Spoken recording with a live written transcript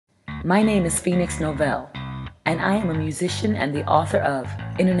My name is Phoenix Novell, and I am a musician and the author of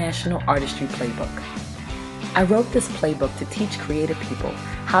International Artistry Playbook. I wrote this playbook to teach creative people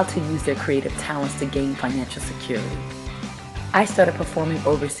how to use their creative talents to gain financial security. I started performing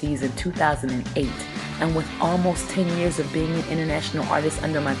overseas in 2008, and with almost 10 years of being an international artist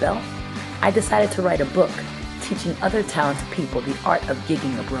under my belt, I decided to write a book teaching other talented people the art of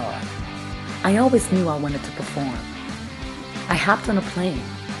gigging abroad. I always knew I wanted to perform. I hopped on a plane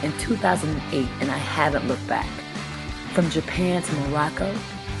in 2008 and I haven't looked back. From Japan to Morocco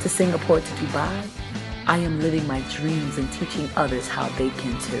to Singapore to Dubai, I am living my dreams and teaching others how they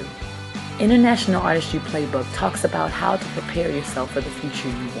can too. International Artistry Playbook talks about how to prepare yourself for the future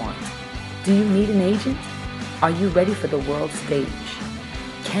you want. Do you need an agent? Are you ready for the world stage?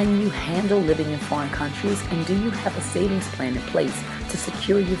 Can you handle living in foreign countries, and do you have a savings plan in place to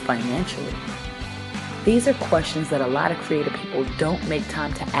secure you financially? These are questions that a lot of creative people don't make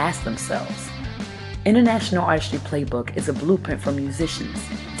time to ask themselves. International Artistry Playbook is a blueprint for musicians,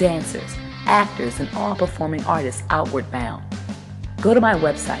 dancers, actors, and all performing artists outward bound. Go to my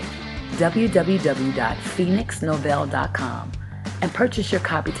website, www.phoenixnovell.com, and purchase your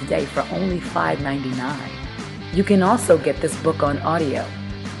copy today for only $5.99. You can also get this book on audio.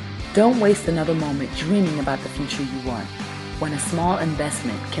 Don't waste another moment dreaming about the future you want, when a small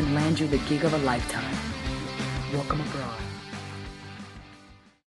investment can land you the gig of a lifetime. Welcome abroad.